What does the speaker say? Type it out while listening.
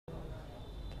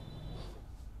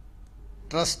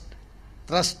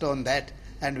trust on that,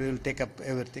 and we will take up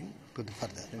everything to the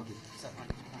further. Thank you.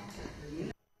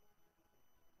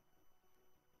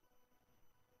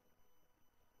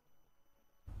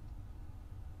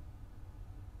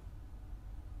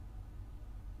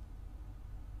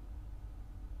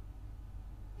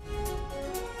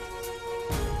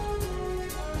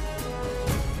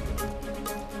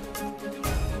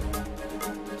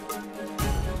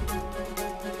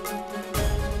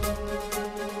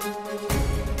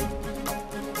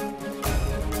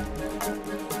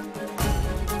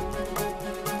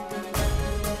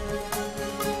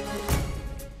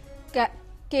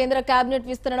 కేంద్ర cabinet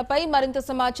విస్తరణపై మరింత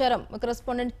సమాచారం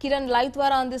correspondent Kiran live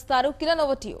ద్వారా అందిస్తారు. Kiran,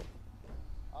 over to you.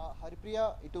 Haripriya,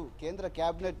 ఇటు కేంద్ర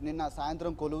కేబినెట్ నిన్న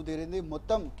సాయంత్రం కొలువు తీరింది.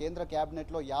 మొత్తం కేంద్ర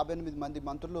కేబినెట్లో 58 మంది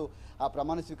మంత్రులు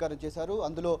ప్రమాణ స్వీకారం చేశారు.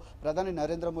 అందులో ప్రధాని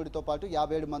నరేంద్ర మోడీతో పాటు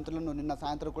 57 మంత్రులను నిన్న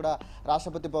సాయంత్రం కూడా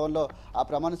రాష్ట్రపతి భవన్లో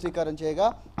ప్రమాణ స్వీకారం చేయగా,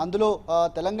 అందులో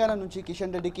తెలంగాణ నుంచి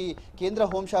కిషన్ రెడ్డికి కేంద్ర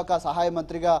హోంశాఖ సహాయ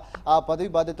మంత్రిగా పదవి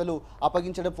బాధ్యతలు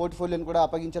అప్పగించడం, పోర్ట్ఫోలియోను కూడా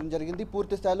అప్పగించడం జరిగింది.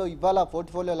 పూర్తి స్థాయిలో ఇవాళ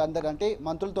పోర్ట్ఫోలియోలు అందరూ అంటే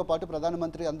మంత్రులతో పాటు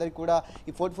ప్రధానమంత్రి అందరికీ కూడా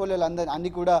ఈ పోర్ట్ఫోలియోలు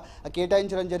అన్ని కూడా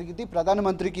కేటాయించడం జరిగింది.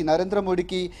 ప్రధానమంత్రికి నరేంద్ర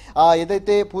మోడీకి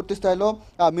ఏదైతే పూర్తి స్థాయిలో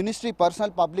ministry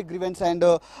personal public grievance and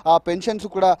pensions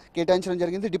కూడా కేటాయించడం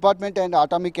జరిగింది. Department and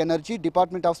atomic energy,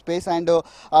 department of space and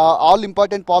all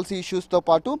important policy ఇష్యూస్తో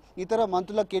పాటు ఇతర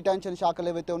మంత్రులకు కేటాయించిన శాఖలు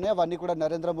ఏవైతే ఉన్నాయో అవన్నీ కూడా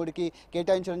నరేంద్ర మోడీకి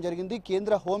కేటాయించడం జరిగింది.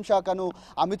 కేంద్ర హోంశాఖను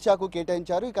అమిత్ షాకు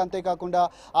కేటాయించారు. ఇక అంతేకాకుండా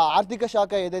ఆర్థిక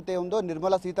శాఖ ఏదైతే ఉందో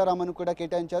నిర్మలా సీతారామన్ కూడా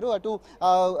కేటాయించారు. అటు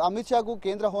అమిత్ షాకు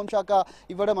కేంద్ర హోంశాఖ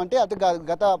ఇవ్వడం అంటే అటు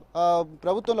గత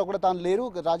ప్రభుత్వంలో కూడా తాను లేరు,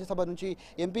 రాజ్యసభ నుంచి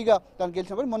ఎంపీగా తాను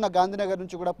గెలిచినప్పుడు మొన్న గాంధీనగర్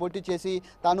నుంచి కూడా పోటీ చేసి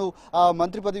తాను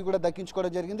మంత్రి పదవి కూడా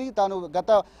దక్కించుకోవడం జరిగింది. తాను గత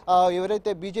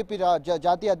ఎవరైతే బీజేపీ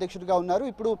జాతీయ అధ్యక్షుడిగా ఉన్నారు,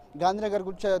 ఇప్పుడు గాంధీనగర్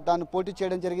గురించి తాను పోటీ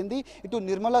చేయడం జరిగింది. ఇటు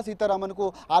నిర్మలా సీతారామన్కు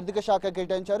ఆర్థిక శాఖ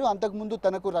కేటాయించారు. అంతకుముందు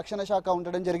తనకు రక్షణ శాఖ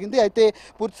ఉండడం జరిగింది. అయితే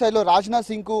పూర్తి స్థాయిలో రాజ్నాథ్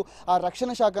సింగ్కు ఆ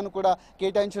రక్షణ శాఖను కూడా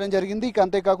కేటాయించడం జరిగింది. ఇక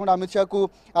అంతేకాకుండా అమిత్ షాకు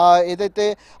ఏదైతే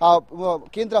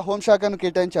కేంద్ర హోంశాఖను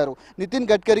కేటాయించారు. నితిన్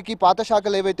గడ్కరీకి పాత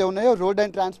శాఖలు ఏవైతే ఉన్నాయో రోడ్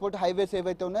అండ్ ట్రాన్స్పోర్ట్, హైవేస్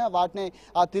ఏవైతే ఉన్నాయో వాటిని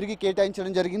తిరిగి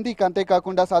కేటాయించడం జరిగింది. ఇక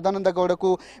అంతేకాకుండా సదానంద గౌడకు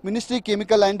మినిస్ట్రీ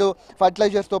కెమికల్ అండ్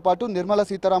ఫర్టిలైజర్స్తో పాటు Nirmala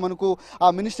సీతారామన్కు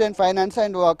ministry and finance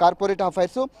and corporate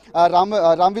affairs,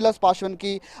 Ramvilas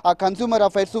పాశ్వాన్కి consumer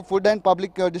affairs, food and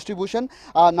public distribution,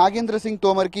 Nagendra Singh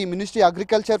తోమర్కి ministry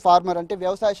agriculture farmer అంటే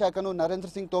వ్యవసాయ శాఖను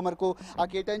నరేంద్ర సింగ్ తోమర్కు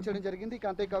కేటాయించడం జరిగింది. ఇక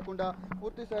అంతేకాకుండా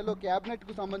పూర్తి స్థాయిలో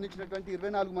క్యాబినెట్కు సంబంధించినటువంటి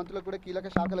 24 మంత్రులకు కూడా కీలక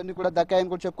శాఖలన్నీ కూడా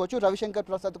దక్కాయని కూడా చెప్పుకోవచ్చు. రవిశంకర్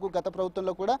ప్రసాద్కు గత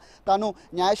ప్రభుత్వంలో కూడా తాను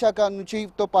న్యాయశాఖ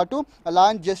నుంచితో పాటు law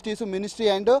and justice, ministry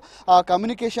and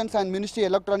communications and ministry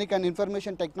electronic and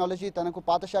information technology తనకు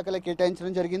పాత శాఖలే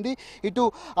కేటాయించడం జరిగింది. ఇటు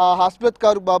Hasrat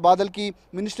car బాదల్కి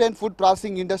ministry and food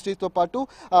processing ఇండస్ట్రీస్తో పాటు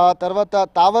తర్వాత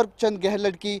Thawar Chand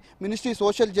గెహ్లట్కి ministry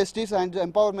social justice and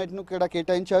ఎంపవర్మెంట్ను కూడా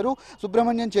కేటాయించారు.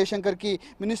 సుబ్రహ్మణ్యం జయశంకర్కి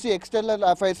మినిస్ట్రీ ఎక్స్టర్నల్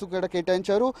అఫైర్స్ కూడా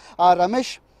కేటాయించారు.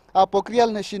 Ramesh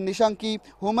Pokhriyal నిశాంక్కి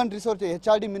human resource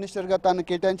HRD మినిస్టర్గా తాను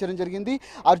కేటాయించడం జరిగింది.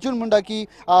 అర్జున్ ముండాకి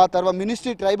తర్వాత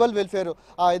మినిస్ట్రీ ట్రైబల్ వెల్ఫేర్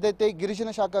ఏదైతే గిరిజన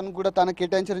శాఖను కూడా తాను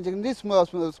కేటాయించడం జరిగింది.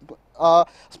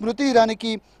 స్మృతి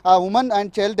ఇరానీకి women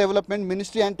and child development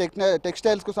ministry and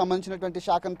టెక్స్టైల్స్కు సంబంధించినటువంటి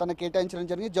శాఖను తను కేటాయించడం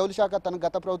జరిగింది. జౌలి శాఖ తన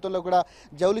గత ప్రభుత్వంలో కూడా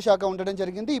జౌలి శాఖ ఉండడం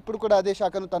జరిగింది. ఇప్పుడు కూడా అదే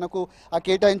శాఖను తనకు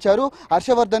కేటాయించారు.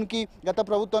 హర్షవర్ధన్కి గత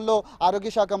ప్రభుత్వంలో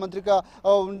ఆరోగ్య శాఖ మంత్రిగా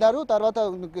ఉన్నారు. తర్వాత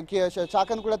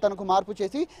శాఖను కూడా తనకు మార్పు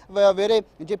చేసి వేరే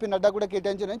జేపీ నడ్డా కూడా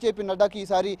కేటాయించారు. జేపీ నడ్డాకి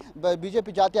ఈసారి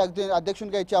బీజేపీ జాతీయ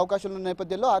అధ్యక్షునిగా ఇచ్చే అవకాశం ఉన్న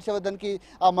నేపథ్యంలో హర్షవర్ధన్కి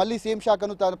మళ్ళీ సేమ్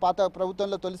శాఖను తన పాత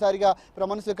ప్రభుత్వంలో తొలిసారిగా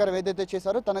ప్రమాణ స్వీకారం ఏదైతే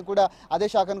చేశారో తనకు కూడా అదే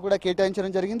శాఖను కూడా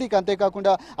కేటాయించడం జరిగింది. ఇక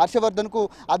అంతేకాకుండా హర్షవర్ధన్కు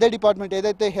అదే డిపార్ట్మెంట్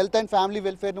ఏదైతే హెల్త్ అండ్ ఫ్యామిలీ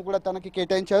వెల్ఫేర్ను కూడా తనకి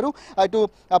కేటాయించారు. అటు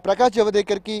Prakash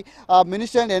జవదేకర్కి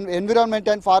minister and environment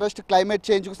and forest climate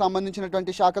చేంజ్కు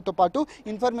సంబంధించినటువంటి శాఖతో పాటు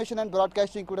ఇన్ఫర్మేషన్ అండ్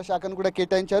బ్రాడ్కాస్టింగ్ కూడా శాఖను కూడా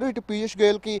కేటాయించారు. ఇటు పీయూష్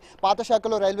గోయల్కి పాత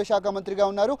శాఖలో రైల్వే శాఖ మంత్రిగా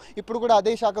ఉన్నారు. ఇప్పుడు కూడా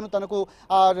అదే శాఖను తనకు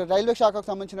రైల్వే శాఖకు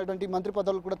సంబంధించినటువంటి మంత్రి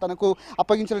పదవులు కూడా తనకు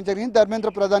అప్పగించడం జరిగింది.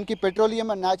 Dharmendra ప్రధాన్కి petroleum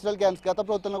and natural gas గత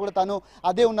ప్రభుత్వంలో కూడా తాను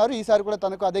అదే ఉన్నారు. ఈసారి కూడా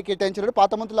తనకు అదే కేటాయించారు.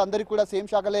 పాత మంత్రులు అందరికీ కూడా సేమ్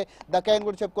శాఖలే దక్కాయని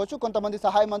కూడా చెప్పుకోవచ్చు. కొంతమంది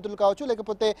సహాయ మంత్రులు కావచ్చు,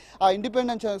 లేకపోతే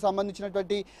ఇండిపెండెన్స్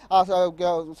సంబంధించినటువంటి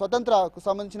స్వతంత్ర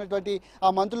సంబంధించినటువంటి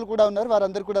మంత్రులు కూడా ఉన్నారు.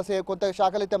 వారందరూ కూడా కొంత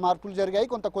శాఖలు అయితే మార్పులు జరిగాయి.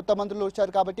 కొంత కొత్త మంత్రులు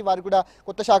వచ్చారు కాబట్టి వారు కూడా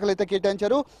కొత్త శాఖలు అయితే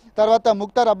కేటాయించారు. తర్వాత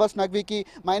ముఖ్తార్ అబ్బాస్ నఖ్వీకి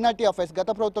మైనార్టీ అఫైర్స్ గత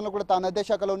ప్రభుత్వంలో కూడా తాను అదే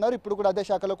శాఖలో ఉన్నారు. ఇప్పుడు కూడా అదే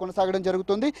శాఖలో కొనసాగడం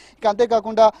జరుగుతుంది. ఇక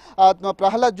అంతేకాకుండా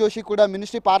ప్రహ్లాద్ జోషి కూడా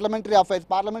మినిస్ట్రీ పార్లమెంటరీ అఫైర్స్,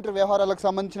 పార్లమెంటరీ వ్యవహారాలకు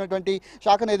సంబంధించినటువంటి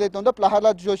శాఖను ఏదైతే ఉందో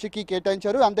ప్రహ్లాద్ జోషికి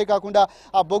కేటాయించారు. అంతేకాకుండా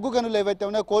బొగ్గు బొగ్గు గనులు ఏవైతే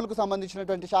ఉన్నాయో కోల్కు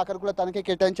సంబంధించినటువంటి శాఖను కూడా తనకే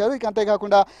కేటాయించారు. ఇక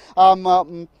అంతేకాకుండా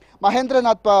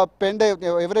మహేంద్రనాథ్ పెండే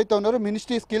ఎవరైతే ఉన్నారో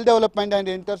మినిస్ట్రీ స్కిల్ డెవలప్మెంట్ అండ్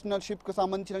ఇంటర్ప్రినర్షిప్కు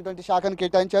సంబంధించినటువంటి శాఖను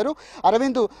కేటాయించారు.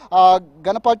 Arvind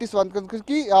గణపాటి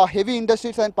స్వంతకి heavy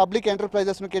industries and public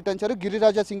ఎంటర్ప్రైజెస్ను కేటాయించారు.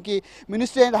 Giriraja సింగ్కి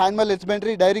ministry and animal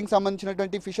husbandry daring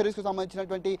సంబంధించినటువంటి ఫిషరీస్కు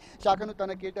సంబంధించినటువంటి శాఖను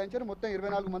తనకు కేటాయించారు. మొత్తం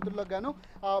 24 మంత్రులకు గాను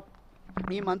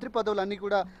ఈ మంత్రి పదవులన్నీ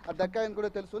కూడా దక్కాయని కూడా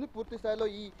తెలుస్తుంది. పూర్తి స్థాయిలో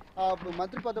ఈ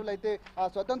మంత్రి పదవులు అయితే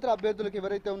స్వతంత్ర అభ్యర్థులకు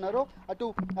ఎవరైతే ఉన్నారో అటు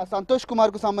సంతోష్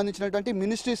కుమార్కు సంబంధించినటువంటి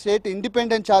ministry state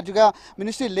independent ఛార్జ్గా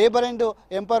ministry labour and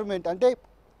empowerment అంటే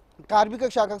కార్మిక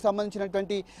శాఖకు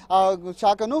సంబంధించినటువంటి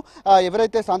శాఖను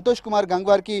ఎవరైతే సంతోష్ కుమార్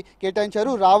గంగ్వార్కి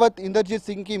కేటాయించారు. Rawat Inderjit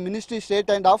సింగ్కి ministry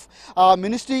state and of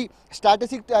ministry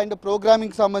statistics and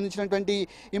programming సంబంధించినటువంటి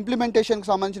ఇంప్లిమెంటేషన్కి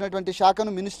సంబంధించినటువంటి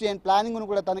శాఖను మినిస్ట్రీ అండ్ ప్లానింగ్ను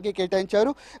కూడా తనకి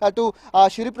కేటాయించారు. అటు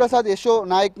శ్రీప్రసాద్ యశో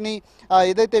నాయక్ని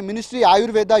ఏదైతే మినిస్ట్రీ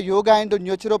ఆయుర్వేద యోగా అండ్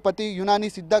న్యూచురోపతి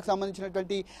యునాని సిద్ధాకు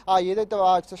సంబంధించినటువంటి ఏదైతే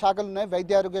శాఖలు ఉన్నాయో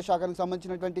వైద్య ఆరోగ్య శాఖలకు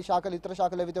సంబంధించినటువంటి శాఖలు ఇతర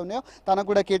శాఖలు ఏవైతే ఉన్నాయో తనకు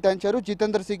కూడా కేటాయించారు.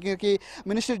 Jitendra సింగ్కి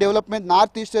ministry development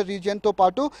north eastern రీజియన్తో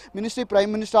పాటు మినిస్ట్రీ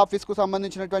ప్రైమ్ మినిస్టర్ ఆఫీస్కు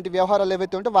సంబంధించినటువంటి వ్యవహారాలు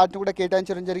ఏవైతే ఉంటే వాటిని కూడా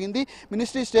కేటాయించడం జరిగింది.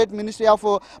 Ministry state ministry of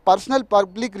personal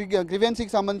public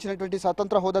గ్రివెన్సీకి సంబంధించినటువంటి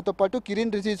స్వతంత్ర హోదాతో పాటు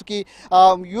కిరణ్ రిజిజ్కి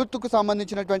యూత్కు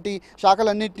సంబంధించినటువంటి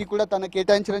శాఖలన్నింటినీ కూడా తన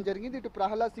కేటాయించడం జరిగింది. ఇటు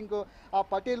ప్రహ్లాద్ సింగ్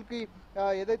పటేల్కి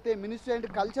ఏదైతే మినిస్ట్రీ అండ్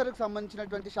కల్చర్కి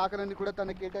సంబంధించినటువంటి శాఖలన్నీ కూడా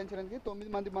తనకు కేటాయించడం జరిగింది.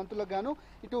 9 మంది మంత్రులకు గాను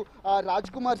ఇటు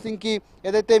రాజ్ కుమార్ సింగ్కి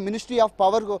ఏదైతే మినిస్ట్రీ ఆఫ్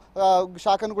పవర్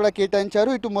శాఖను కూడా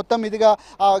కేటాయించారు. ఇటు మొత్తం ఇదిగా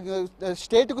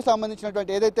స్టేట్కు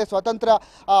సంబంధించినటువంటి ఏదైతే స్వతంత్ర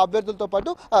అభ్యర్థులతో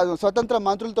పాటు స్వతంత్ర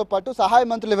మంత్రులతో పాటు సహాయ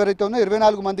మంత్రులు ఎవరైతే ఉన్నారో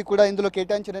 24 మంది కూడా ఇందులో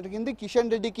కేటాయించడం జరిగింది.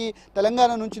 కిషన్ రెడ్డికి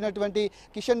తెలంగాణ నుంచినటువంటి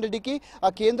కిషన్ రెడ్డికి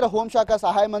కేంద్ర హోంశాఖ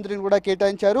సహాయ మంత్రిని కూడా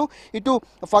కేటాయించారు. ఇటు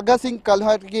ఫగ్గా సింగ్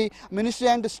కల్హర్కి మినిస్ట్రీ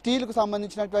అండ్ స్టీల్కు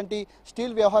సంబంధించినటువంటి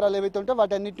స్టీల్ వ్యవహారాలు ఏవైతే ఉంటే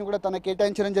వాటన్నిటిని కూడా తన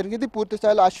కేటాయించడం జరిగింది. పూర్తి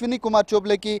స్థాయిలో అశ్విని కుమార్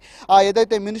చోబ్లేకి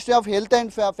ఏదైతే ministry of health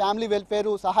and family welfare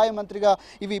సహాయ మంత్రిగా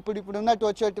ఇప్పుడు ఉన్నట్టు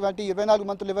వచ్చేటువంటి 24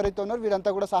 మంత్రులు ఎవరైతే ఉన్నారో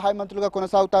వీరంతా కూడా సహాయ మంత్రులుగా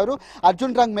కొనసాగుతారు.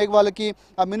 Arjun wrong మేఘ్వాల్కి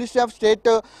ministry of state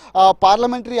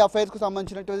parliamentary అఫైర్స్కు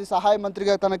సంబంధించినటువంటి సహాయ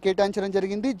మంత్రిగా తనకు కేటాయించడం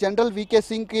జరిగింది. జనరల్ వికే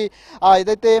సింగ్కి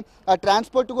ఏదైతే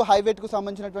ట్రాన్స్పోర్ట్కు హైవేకు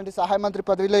సంబంధించినటువంటి సహాయ మంత్రి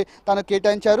పదవిలో తనకు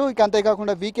కేటాయించారు. ఇక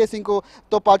అంతేకాకుండా వికే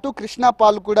సింగ్తో పాటు కృష్ణా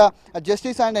పాల్ కూడా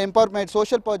జస్టిస్ అండ్ ఎంపవర్మెంట్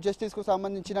సోషల్ జస్టిస్కు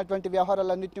సంబంధించినటువంటి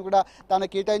వ్యవహారాలన్నింటినీ కూడా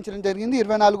తనకు కేటాయించడం జరిగింది.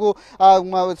 24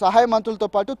 సహాయ మంత్రులతో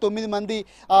పాటు 9 మంది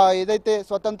ఏదైతే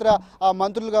స్వతంత్ర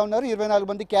మంత్రులుగా ఉన్నారు 24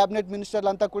 మంది క్యాబినెట్ మినిస్టర్లు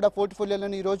అంతా కూడా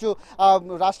పోర్ట్ఫోలియోలను ఈరోజు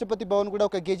రాష్ట్రపతి భవన్ కూడా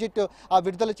ఒక గెజెట్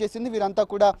విడుదల చేసింది. వీరంతా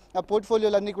కూడా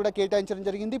పోర్ట్ఫోలియోలన్నీ కూడా కేటాయించడం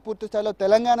జరిగింది. పూర్తి స్థాయిలో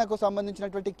తెలంగాణకు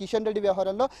సంబంధించినటువంటి కిషన్ రెడ్డి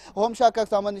వ్యవహారంలో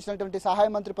హోంశాఖకు సంబంధించినటువంటి సహాయ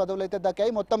మంత్రి పదవులు అయితే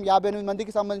దక్కాయి. మొత్తం 58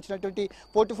 మందికి సంబంధించినటువంటి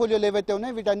పోర్ట్ఫోలియోలు ఏవైతే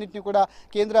ఉన్నాయో వీటన్నిటిని కూడా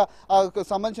కేంద్ర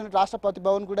సంబంధించిన రాష్ట్రపతి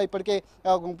భవన్ కూడా ఇప్పటికే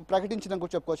ప్రకటించడం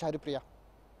కూడా చెప్పుకోవచ్చు. Haripriya.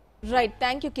 Right,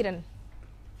 thank you Kiran.